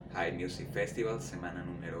Hive Music Festival, semana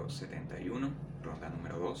número 71, ronda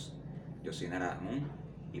número 2. Yo soy Nara Amun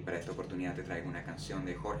y para esta oportunidad te traigo una canción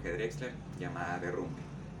de Jorge Drexler llamada Derrumbe.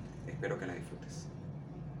 Espero que la disfrutes.